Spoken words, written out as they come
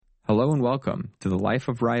Hello and welcome to The Life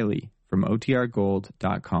of Riley from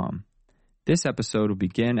OTRGold.com. This episode will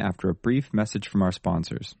begin after a brief message from our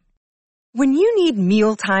sponsors. When you need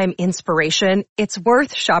mealtime inspiration, it's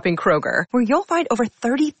worth shopping Kroger, where you'll find over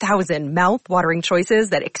 30,000 mouth-watering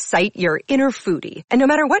choices that excite your inner foodie. And no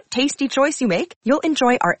matter what tasty choice you make, you'll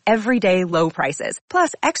enjoy our everyday low prices,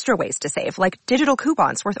 plus extra ways to save, like digital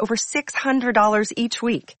coupons worth over $600 each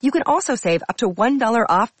week. You can also save up to $1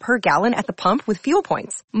 off per gallon at the pump with fuel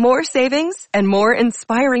points. More savings and more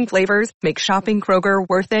inspiring flavors make shopping Kroger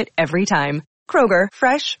worth it every time. Kroger,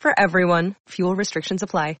 fresh for everyone. Fuel restrictions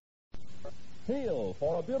apply. Feel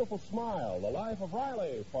for a beautiful smile, the life of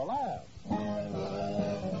Riley for laughs.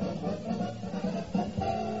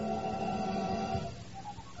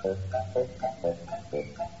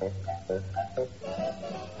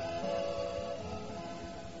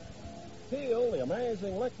 Feel the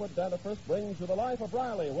amazing liquid dentifrice brings you the life of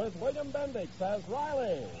Riley with William Bendix as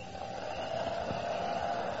Riley.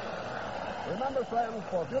 Remember, friends,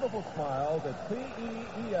 for beautiful smiles, it's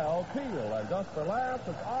P-E-E-L, Peel, and just for laughs,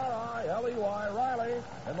 it's R-I-L-E-Y, Riley,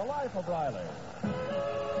 in the life of Riley.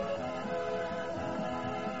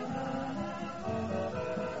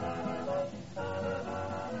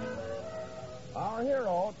 Our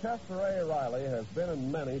hero, Chester A. Riley, has been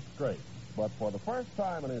in many scrapes, but for the first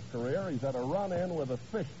time in his career, he's had a run-in with a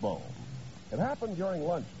fishbone. It happened during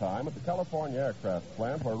lunchtime at the California aircraft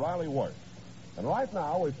plant where Riley worked. And right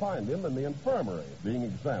now, we find him in the infirmary, being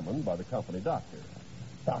examined by the company doctor.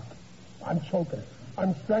 Doc, I'm choking.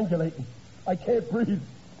 I'm strangulating. I can't breathe.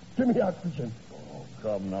 Give me oxygen. Oh,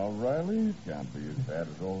 come now, Riley. It can't be as bad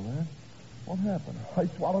as all that. What happened? I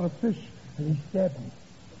swallowed a fish, and he stabbed me.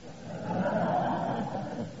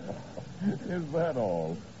 Is that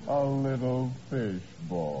all? A little fish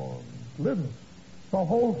bone. Little. The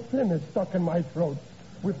whole fin is stuck in my throat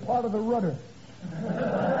with part of the rudder.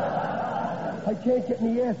 I can't get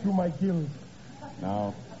any air through my gills.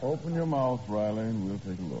 Now, open your mouth, Riley, and we'll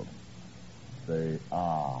take a look. Say,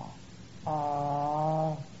 ah.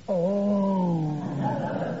 Ah. Oh.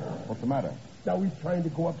 What's the matter? Now he's trying to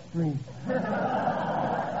go upstream.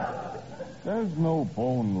 There's no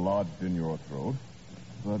bone lodged in your throat,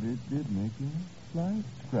 but it did make you a slight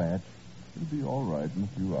scratch. It'll be all right in a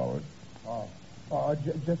few hours.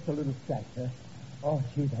 Just a little scratch, huh? Oh,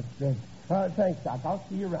 gee, that's great. Thanks, Doc. I'll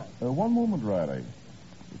see you around. One moment, Riley.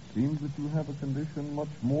 It seems that you have a condition much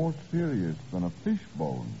more serious than a fish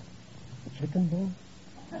bone. A chicken bone?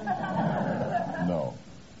 No.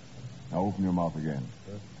 Now open your mouth again.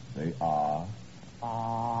 Say, ah.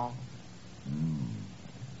 Ah.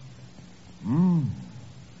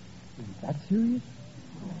 Is that serious?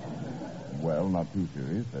 Well, not too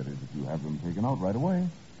serious. That is, if you have them taken out right away.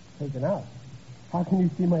 Taken out? How can you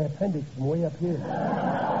see my appendix from way up here?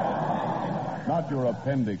 Not your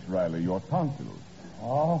appendix, Riley, your tonsils.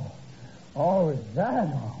 Oh, is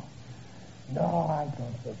that all? No, I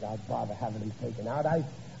don't think I'd bother having them taken out. I've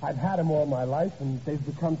had them all my life, and they've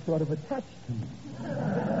become sort of attached to me.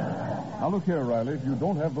 Now, look here, Riley. If you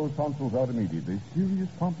don't have those tonsils out immediately, serious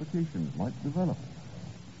complications might develop.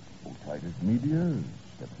 Otitis media,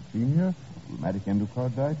 septicemia, rheumatic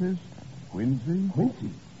endocarditis, quinsy.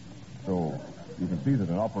 Quincy? So you can see that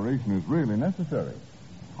an operation is really necessary.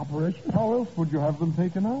 Operation? How else would you have them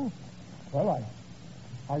taken out? Well,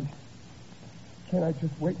 Can't I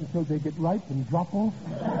just wait until they get ripe and drop off?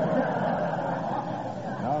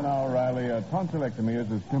 Now, Riley, a tonsillectomy is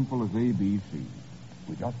as simple as ABC.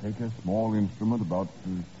 We just take a small instrument about,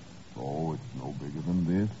 it's no bigger than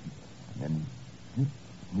this, and then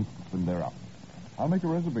snip, and they're up. I'll make a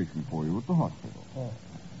reservation for you at the hospital. Oh.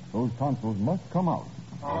 Those tonsils must come out.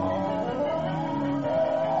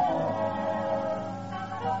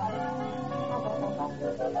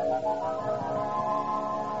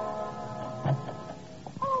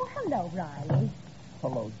 Oh, hello, Riley.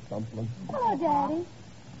 Hello, Dumpling. Hello, Daddy.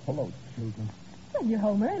 Hello, children. Well, you're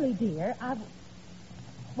home early, dear.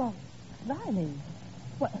 Well, Riley,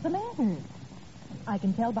 what's the matter? I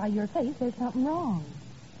can tell by your face there's something wrong.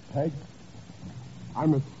 Peg,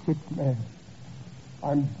 I'm a sick man.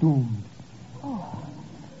 I'm doomed. Oh,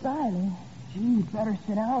 Riley. Gee, you better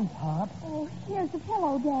sit down, Pop. Oh, here's the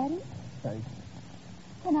pillow, Daddy. Thanks.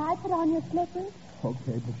 Can I put on your slippers?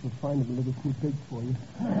 Okay, but you'll find them a little too big for you.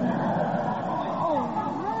 Oh,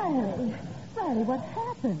 Riley. Riley, what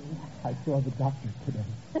happened? I saw the doctor today.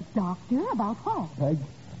 The doctor? About what?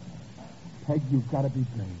 Peg, you've got to be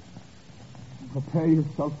brave. Prepare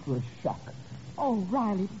yourself for a shock. Oh,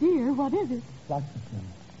 Riley, dear, what is it? Lots of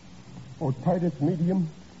things. Otitis medium,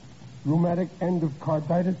 rheumatic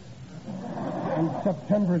endocarditis, and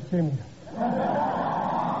septemberemia.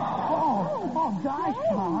 Oh, Oh, gosh,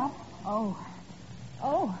 Pop.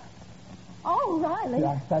 Oh, Riley.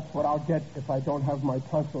 Yeah, that's what I'll get if I don't have my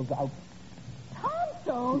tonsils out.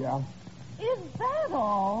 Tonsils? Yeah. Is that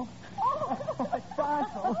all? Oh,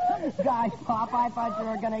 tonsils. Gosh, Pop, I thought you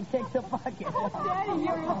were going to kick the bucket. Daddy,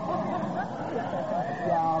 you're...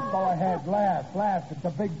 Yeah, go ahead. Laugh. It's a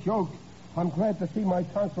big joke. I'm glad to see my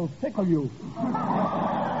tonsils tickle you.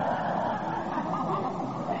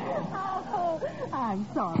 Oh, I'm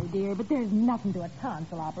sorry, dear, but there's nothing to a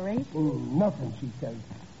tonsil operation. Nothing, she says.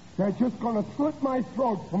 They're just going to slit my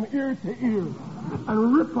throat from ear to ear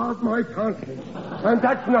and rip out my tonsils. And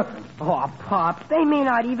that's nothing. Oh, Pop, they may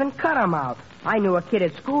not even cut him out. I knew a kid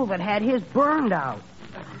at school that had his burned out.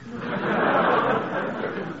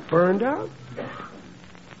 Burned out?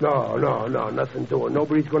 No, nothing doing.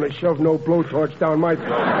 Nobody's going to shove no blowtorch down my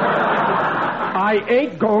throat. I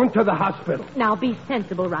ain't going to the hospital. Now, be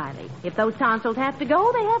sensible, Riley. If those tonsils have to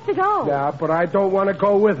go, they have to go. Yeah, but I don't want to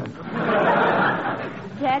go with them.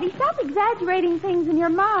 Daddy, stop exaggerating things in your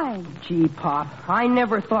mind. Gee, Pop, I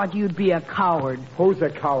never thought you'd be a coward. Who's a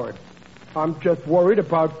coward? I'm just worried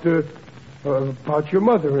about your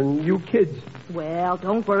mother and you kids. Well,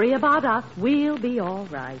 don't worry about us. We'll be all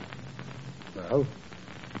right. Well,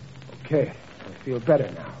 okay. I feel better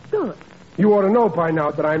now. Good. You ought to know by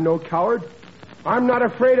now that I'm no coward. I'm not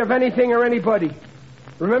afraid of anything or anybody.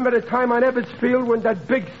 Remember the time on Ebbets Field when that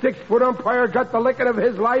big 6-foot umpire got the licking of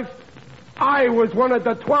his life? I was one of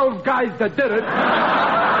the 12 guys that did it.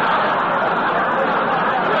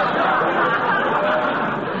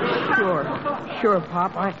 Sure,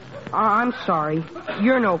 Pop. I'm sorry.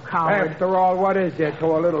 You're no coward. After all, what is there to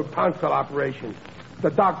a little tonsil operation? The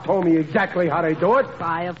doc told me exactly how they do it.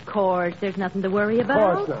 Why, of course. There's nothing to worry about.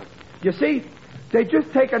 Of course not. You see, they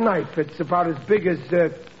just take a knife. It's about as big as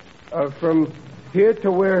from here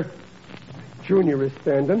to where Junior is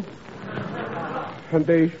standing. And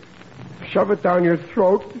they shove it down your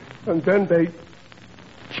throat, and then they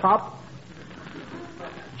chop.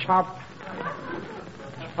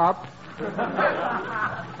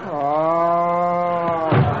 Oh.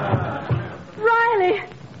 Riley,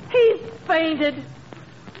 he's fainted.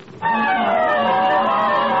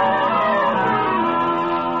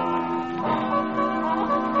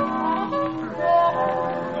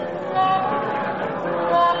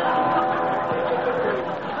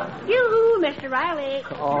 Yoo-hoo, Mr. Riley.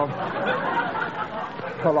 Oh.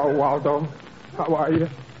 Hello, Waldo. How are you?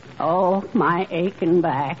 Oh, my aching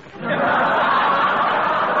back.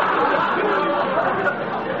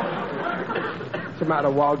 What's the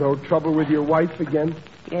matter, Waldo? Trouble with your wife again?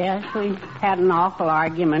 Yes, we had an awful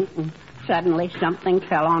argument, and suddenly something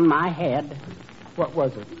fell on my head. What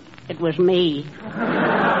was it? It was me.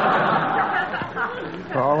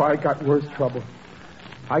 Oh, I got worse trouble.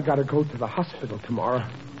 I got to go to the hospital tomorrow.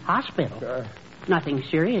 Hospital? Nothing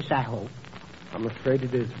serious, I hope. I'm afraid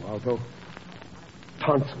it is, Waldo.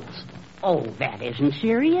 Tonsils. Oh, that isn't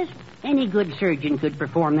serious. Any good surgeon could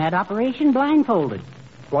perform that operation blindfolded.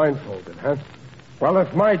 Blindfolded, huh? Well,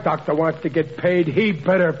 if my doctor wants to get paid, he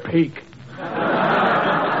better peek.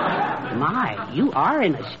 My, you are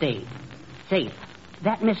in a state. Say,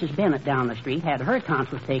 that Mrs. Bennett down the street had her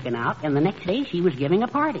tonsils taken out, and the next day she was giving a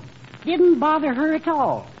party. Didn't bother her at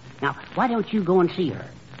all. Now, why don't you go and see her?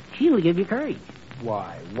 She'll give you courage.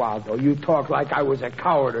 Why, Waldo, you talk like I was a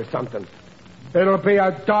coward or something. It'll be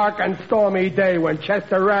a dark and stormy day when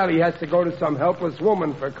Chester Riley has to go to some helpless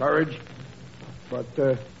woman for courage. But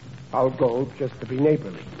I'll go just to be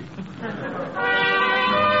neighborly.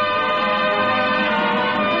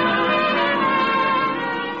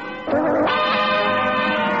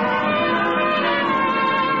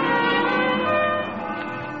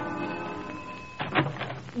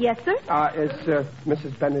 Yes, sir? Is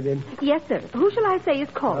Mrs. Bennett in? Yes, sir. Who shall I say is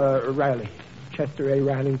calling? Riley. Chester A.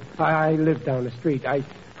 Riley. I live down the street. I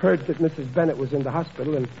heard that Mrs. Bennett was in the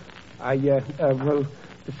hospital, and well,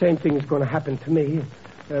 the same thing is going to happen to me.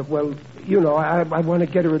 Well, you know, I want to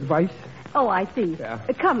get her advice. Oh, I see. Yeah.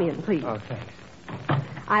 Come in, please. Oh, thanks.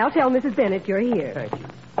 I'll tell Mrs. Bennett you're here. Thank you.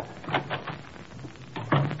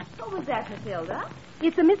 Who was that, Matilda?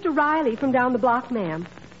 It's a Mr. Riley from down the block, ma'am.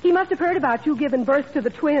 He must have heard about you giving birth to the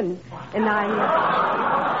twins, and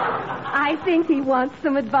I think he wants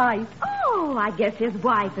some advice. Oh, I guess his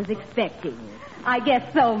wife is expecting. I guess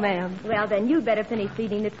so, ma'am. Well, then you'd better finish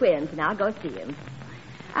feeding the twins, and I'll go see him.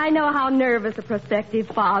 I know how nervous a prospective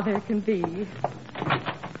father can be.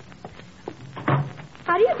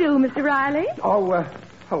 How do you do, Mr. Riley? Oh,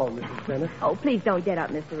 hello, Mrs. Bennett. Oh, please don't get up,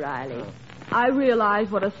 Mr. Riley. I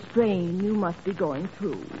realize what a strain you must be going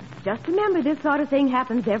through. Just remember, this sort of thing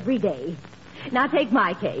happens every day. Now, take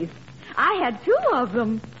my case. I had 2 of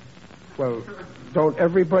them. Well, don't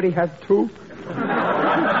everybody have two?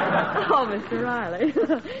 Oh, Mr. Riley.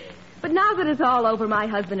 But now that it's all over, my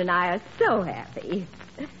husband and I are so happy.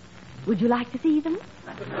 Would you like to see them?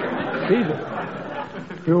 See them?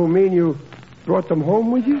 You mean you brought them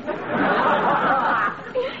home with you?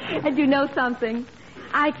 And you know something?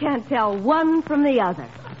 I can't tell one from the other.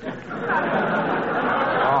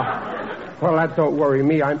 Well, that don't worry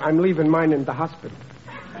me. I'm leaving mine in the hospital.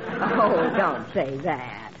 Oh, don't say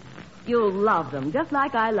that. You'll love them just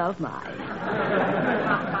like I love mine.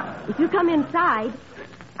 If you come inside,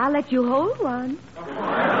 I'll let you hold one.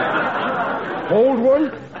 Hold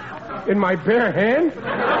one? In my bare hand?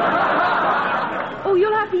 Oh,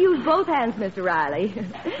 you'll have to use both hands, Mr. Riley.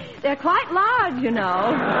 They're quite large, you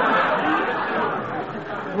know.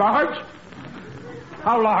 Large?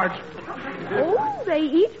 How large? Oh, they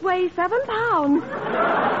each weigh 7 pounds.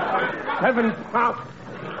 7 pounds?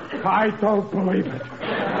 I don't believe it.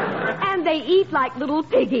 And they eat like little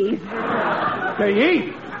piggies. They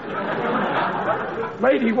eat?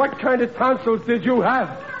 Lady, what kind of tonsils did you have?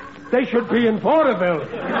 They should be in vaudeville.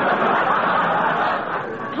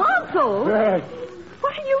 Tonsils? Yes.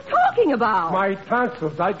 What are you talking about? My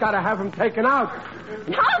tonsils. I gotta have them taken out.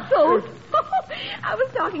 Tonsils? I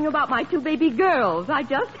was talking about my 2 baby girls. I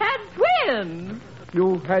just had twins.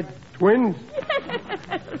 You had twins?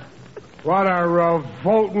 What a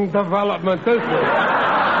revolting development this is.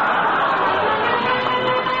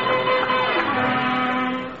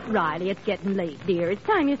 Riley, it's getting late, dear. It's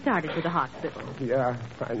time you started to the hospital. Yeah,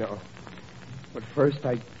 I know. But first,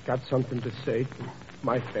 I got something to say to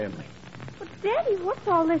my family. But, Daddy, what's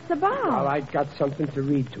all this about? Well, I got something to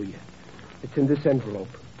read to you. It's in this envelope.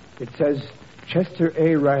 It says, Chester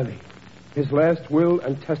A. Riley, his last will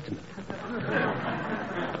and testament.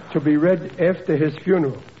 To be read after his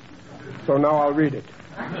funeral. So now I'll read it.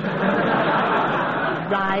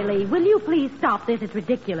 Riley, will you please stop this? It's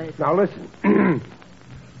ridiculous. Now listen.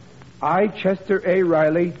 I, Chester A.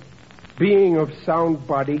 Riley, being of sound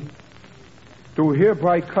body, do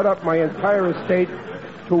hereby cut up my entire estate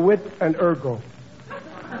to wit and ergo.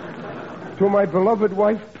 To my beloved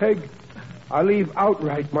wife, Peg, I leave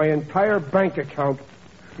outright my entire bank account,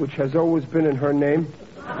 which has always been in her name.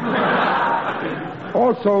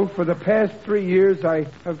 Also, for the past 3 years, I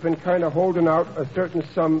have been kind of holding out a certain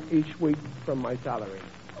sum each week from my salary.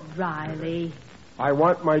 Riley. I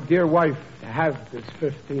want my dear wife to have this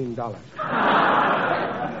 $15,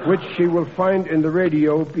 which she will find in the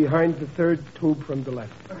radio behind the third tube from the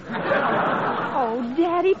left. Oh,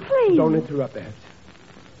 Daddy, please. Don't interrupt, Ed.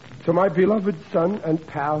 To my beloved son and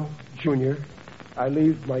pal, Junior, I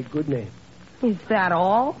leave my good name. Is that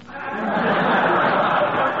all?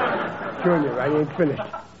 Junior, I ain't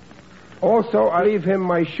finished. Also, I leave him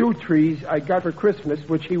my shoe trees I got for Christmas,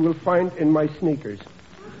 which he will find in my sneakers.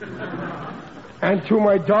 And to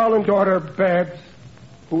my darling daughter, Babs,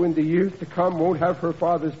 who in the years to come won't have her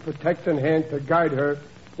father's protecting hand to guide her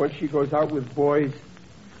when she goes out with boys,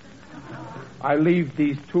 I leave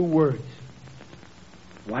these 2 words.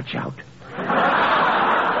 Watch out.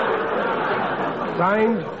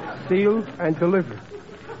 Signed, sealed, and delivered.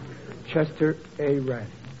 Chester A. Riley.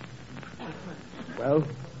 Well,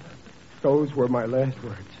 those were my last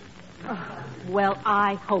words. Well,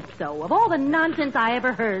 I hope so. Of all the nonsense I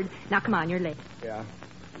ever heard. Now, come on, you're late. Yeah,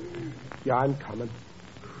 I'm coming.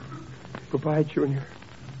 Goodbye, Junior.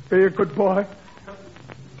 Be a good boy.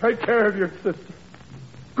 Take care of your sister.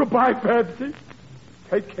 Goodbye, Patsy.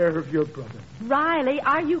 Take care of your brother. Riley,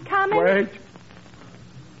 are you coming? Wait.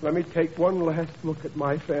 Let me take one last look at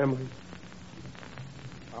my family.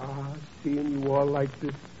 Seeing you all like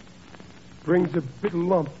this brings a big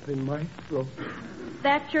lump in my throat.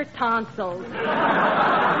 That's your tonsils.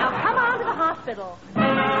 Now, come on to the hospital.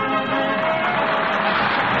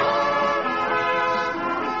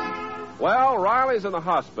 Well, Riley's in the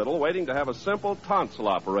hospital waiting to have a simple tonsil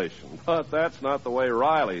operation. But that's not the way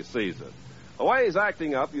Riley sees it. The way he's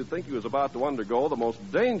acting up, you'd think he was about to undergo the most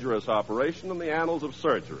dangerous operation in the annals of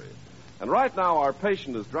surgery. And right now, our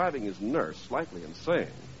patient is driving his nurse slightly insane.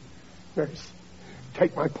 Nurse,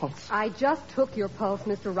 take my pulse. I just took your pulse,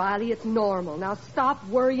 Mr. Riley. It's normal. Now stop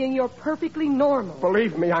worrying. You're perfectly normal.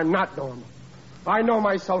 Believe me, I'm not normal. I know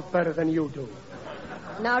myself better than you do.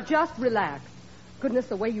 Now just relax. Goodness,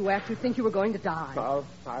 the way you act, you'd think you were going to die. Oh,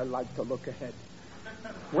 I like to look ahead.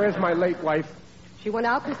 Where's my late wife? She went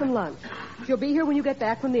out for some lunch. She'll be here when you get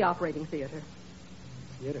back from the operating theater.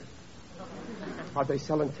 Theater? Are they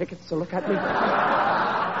selling tickets to look at me?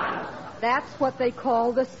 That's what they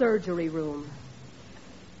call the surgery room.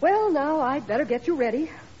 Well, now, I'd better get you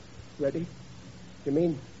ready. Ready? You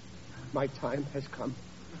mean my time has come?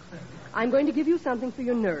 I'm going to give you something for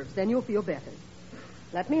your nerves. Then you'll feel better.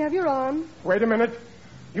 Let me have your arm. Wait a minute.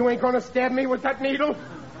 You ain't going to stab me with that needle?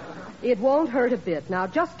 It won't hurt a bit. Now,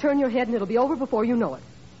 just turn your head and it'll be over before you know it.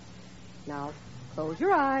 Now, close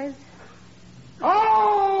your eyes.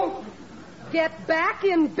 Oh! Get back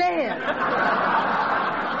in bed.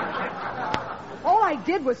 All I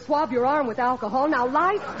did was swab your arm with alcohol. Now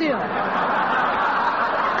lie still.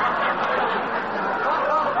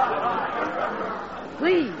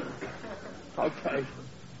 Please. Okay.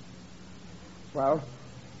 Well,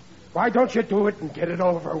 why don't you do it and get it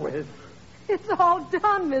over with? It's all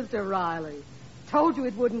done, Mr. Riley. Told you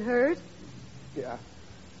it wouldn't hurt. Yeah.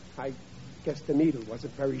 I guess the needle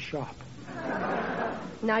wasn't very sharp.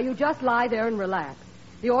 Now you just lie there and relax.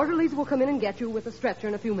 The orderlies will come in and get you with a stretcher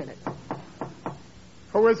in a few minutes.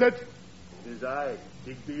 Who is it? It is I,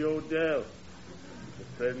 Digby Odell, the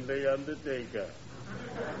friendly undertaker.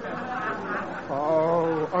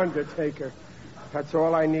 Oh, undertaker. That's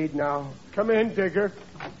all I need now. Come in, Digger.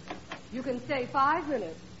 You can stay 5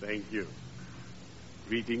 minutes. Thank you.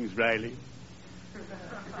 Greetings, Riley.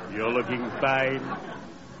 You're looking fine.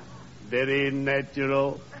 Very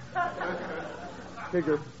natural.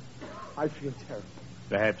 Digger, I feel terrible.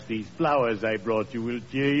 Perhaps these flowers I brought you will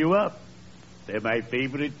cheer you up. They're my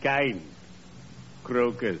favorite kind.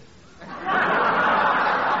 Crocus.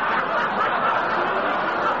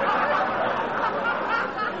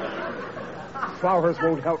 Flowers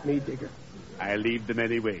won't help me, Digger. I'll leave them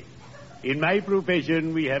anyway. In my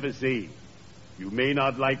profession, we have a saying. You may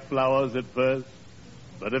not like flowers at first,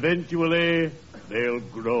 but eventually they'll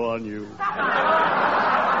grow on you.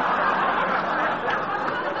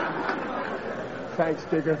 Thanks,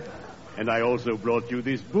 Digger. And I also brought you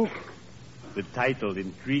this book. The title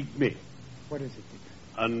intrigued me. What is it, Digger?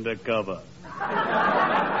 Undercover.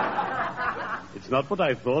 It's not what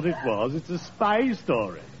I thought it was. It's a spy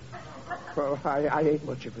story. Well, I ain't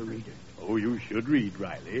much of a reader. Oh, you should read,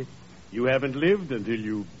 Riley. You haven't lived until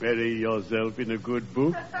you bury yourself in a good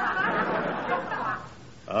book.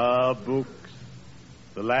 Books.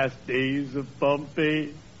 The Last Days of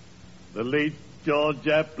Pompey. The Late George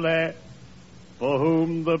Applet. For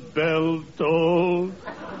Whom the Bell Tolls.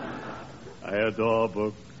 I adore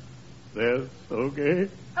books. They're so gay.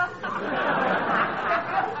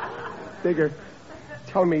 Digger,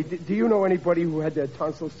 tell me, do you know anybody who had their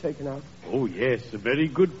tonsils taken out? Oh, yes. A very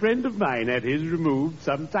good friend of mine had his removed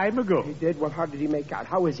some time ago. He did? Well, how did he make out?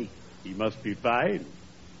 How is he? He must be fine.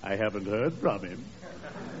 I haven't heard from him.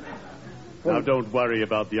 Now, don't worry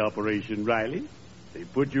about the operation, Riley. They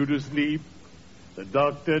put you to sleep. The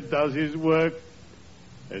doctor does his work.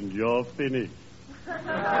 And you're finished.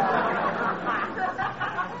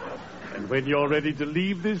 And when you're ready to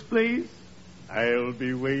leave this place, I'll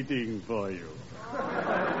be waiting for you.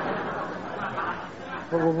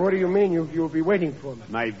 Well, what do you mean you'll be waiting for me?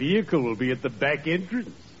 My vehicle will be at the back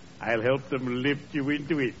entrance. I'll help them lift you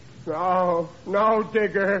into it. No,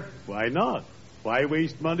 Digger. Why not? Why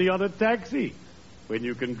waste money on a taxi when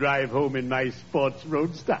you can drive home in my sports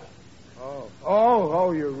roadster?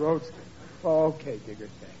 Oh, your roadster. Oh, okay, Digger,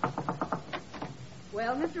 thanks.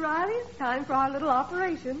 Well, Mr. Riley, it's time for our little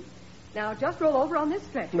operation. Now, just roll over on this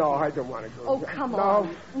stretcher. No, I don't want to go. Oh, come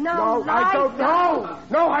on. No, I don't.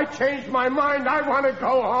 No, I changed my mind. I want to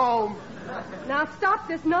go home. Now, stop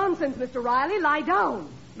this nonsense, Mr. Riley. Lie down.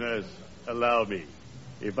 Nurse, allow me.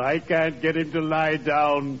 If I can't get him to lie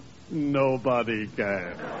down, nobody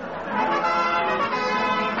can.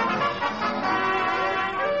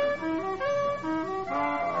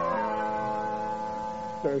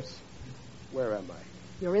 Nurse, where am I?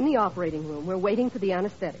 You're in the operating room. We're waiting for the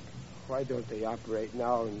anesthetic. Why don't they operate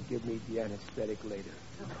now and give me the anesthetic later?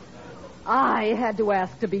 I had to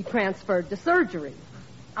ask to be transferred to surgery.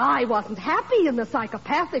 I wasn't happy in the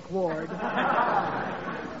psychopathic ward.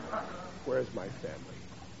 Where's my family?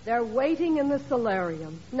 They're waiting in the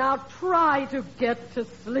solarium. Now try to get to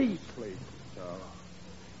sleep. Sleep?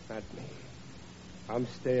 No, not me. I'm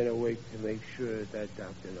staying awake to make sure that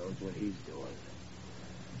doctor knows what he's doing.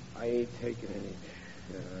 I ain't taking any...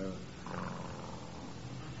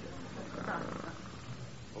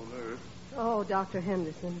 Oh, nurse. Oh, Dr.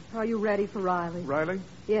 Henderson, are you ready for Riley? Riley?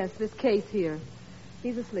 Yes, this case here.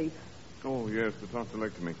 He's asleep. Oh, yes, the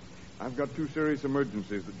tonsillectomy. I've got 2 serious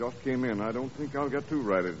emergencies that just came in. I don't think I'll get to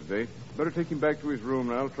Riley today. Better take him back to his room,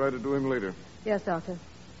 and I'll try to do him later. Yes, Doctor.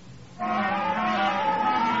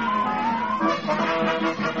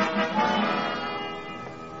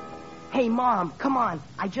 Hey, Mom, come on.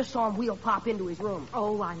 I just saw him wheel pop into his room.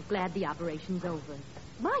 Oh, I'm glad the operation's over.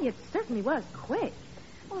 My, it certainly was quick.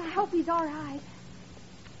 Well, I hope he's all right.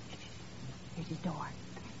 Here's his door.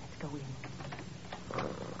 Let's go in.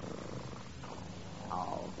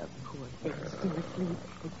 They will still asleep.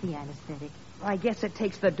 It's the anesthetic. I guess it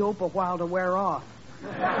takes the dope a while to wear off.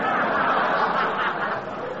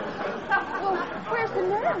 Well, where's the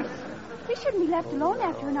nurse? We shouldn't be left alone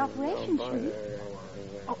after an operation, should we?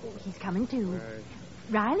 Oh, he's coming too.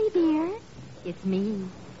 Riley, dear, it's me,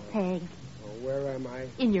 Peg. Oh, where am I?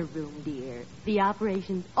 In your room, dear. The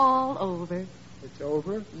operation's all over. It's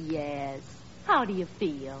over? Yes. How do you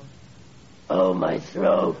feel? Oh, my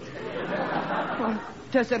throat. Well,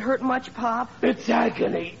 does it hurt much, Pop? It's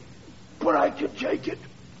agony, but I can take it.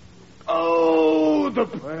 Oh, the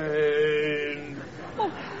pain.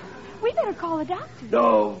 Oh, we better call a doctor.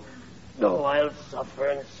 No, I'll suffer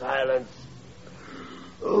in silence.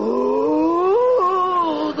 Oh,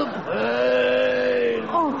 the pain.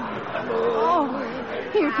 Oh,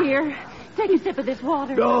 here, dear. Take a sip of this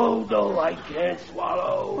water. No, I can't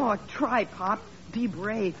swallow. Oh, try, Pop. Be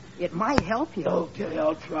brave. It might help you. Okay,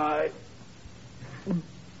 I'll try.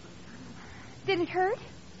 Did it hurt?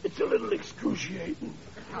 It's a little excruciating.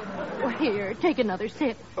 Well, here, take another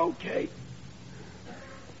sip. Okay.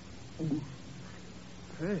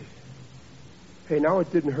 Hey, now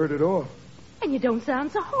it didn't hurt at all. And you don't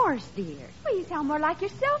sound so hoarse, dear. Well, you sound more like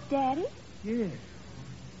yourself, Daddy. Yeah.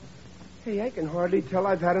 Hey, I can hardly tell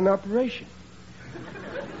I've had an operation.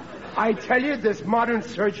 I tell you, this modern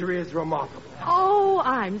surgery is remarkable. Oh,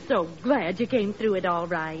 I'm so glad you came through it all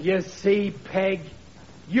right. You see, Peg,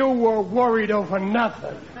 you were worried over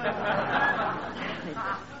nothing. It's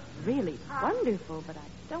really wonderful, but I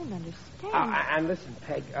don't understand. And listen,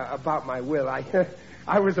 Peg, about my will,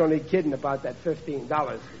 I was only kidding about that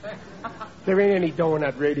 $15. There ain't any dough in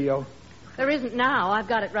that radio. There isn't now. I've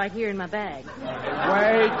got it right here in my bag.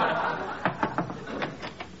 Wait.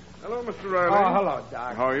 Hello, Mr. Riley. Oh, hello,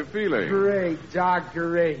 Doc. How are you feeling? Great, Doc,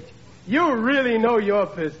 great. You really know your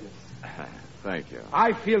business. Thank you.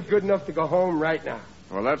 I feel good enough to go home right now.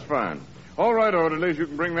 Well, that's fine. All right, orderlies, you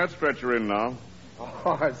can bring that stretcher in now.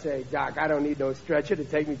 Oh, say, Doc, I don't need no stretcher to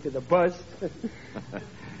take me to the bus.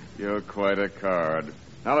 You're quite a card.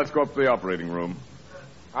 Now let's go up to the operating room.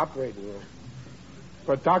 Operating room?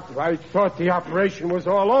 But, Doctor, I thought the operation was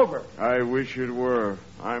all over. I wish it were.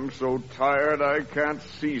 I'm so tired I can't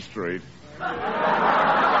see straight.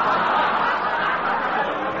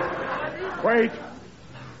 Wait.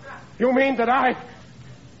 You mean that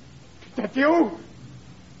you?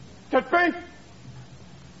 That me?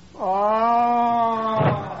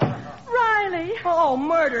 Oh. Riley! Oh,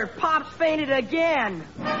 murder. Pop's fainted again.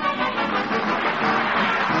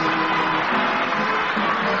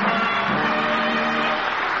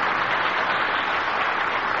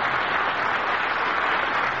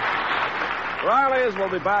 Riley's will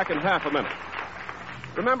be back in half a minute.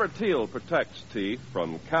 Remember, Teal protects teeth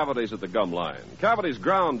from cavities at the gum line. Cavities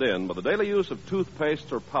ground in by the daily use of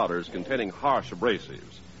toothpastes or powders containing harsh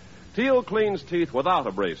abrasives. Teal cleans teeth without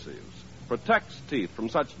abrasives, protects teeth from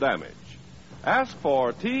such damage. Ask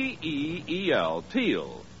for T-E-E-L,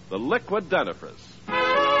 Teal, the liquid dentifrice.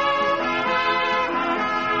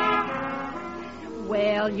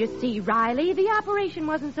 Well, you see, Riley, the operation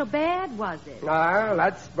wasn't so bad, was it? Well,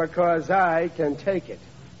 that's because I can take it.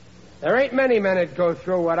 There ain't many men that go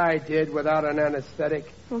through what I did without an anesthetic.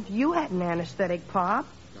 Well, you had an anesthetic, Pop.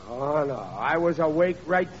 Oh, no. I was awake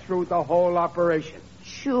right through the whole operation.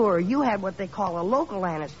 Sure, you had what they call a local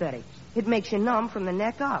anesthetic. It makes you numb from the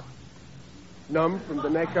neck up. Numb from the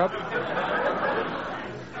neck up?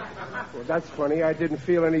 Well, that's funny. I didn't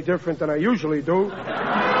feel any different than I usually do.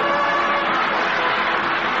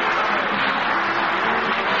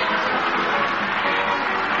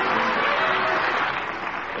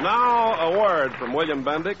 Now, a word from William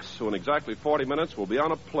Bendix, who in exactly 40 minutes will be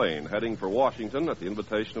on a plane heading for Washington at the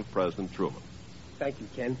invitation of President Truman. Thank you,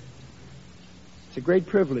 Ken. It's a great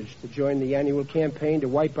privilege to join the annual campaign to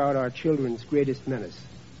wipe out our children's greatest menace,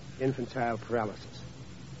 infantile paralysis.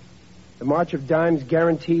 The March of Dimes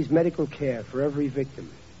guarantees medical care for every victim,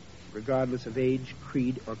 regardless of age,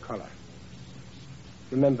 creed, or color.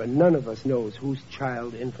 Remember, none of us knows whose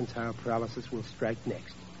child infantile paralysis will strike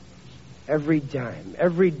next. Every dime,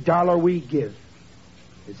 every dollar we give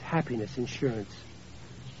is happiness insurance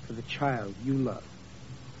for the child you love.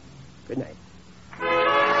 Good night.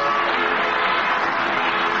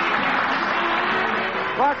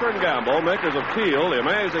 Procter & Gamble, makers of Teal, the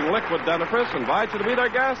amazing liquid dentifrice, invite you to meet our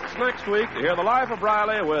guests next week to hear The Life of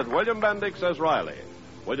Riley with William Bendix as Riley.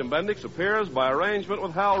 William Bendix appears by arrangement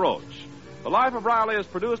with Hal Roach. The Life of Riley is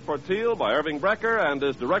produced for Teal by Irving Brecker and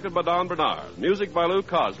is directed by Don Bernard. Music by Lou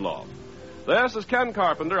Kozlov. This is Ken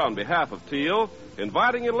Carpenter on behalf of Teal,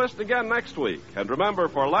 inviting you to listen again next week. And remember,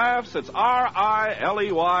 for laughs, it's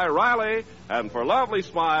R-I-L-E-Y, Riley, and for lovely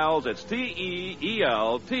smiles, it's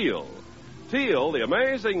T-E-E-L, Teal. Teal, the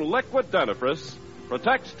amazing liquid dentifrice,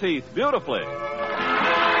 protects teeth beautifully.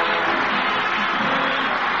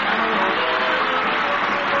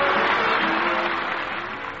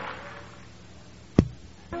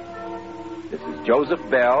 This is Joseph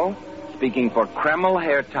Bell, speaking for Kreml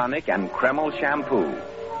Hair Tonic and Kreml Shampoo,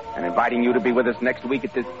 and inviting you to be with us next week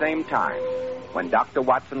at this same time, when Dr.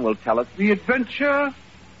 Watson will tell us The adventure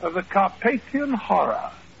of the Carpathian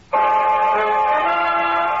Horror.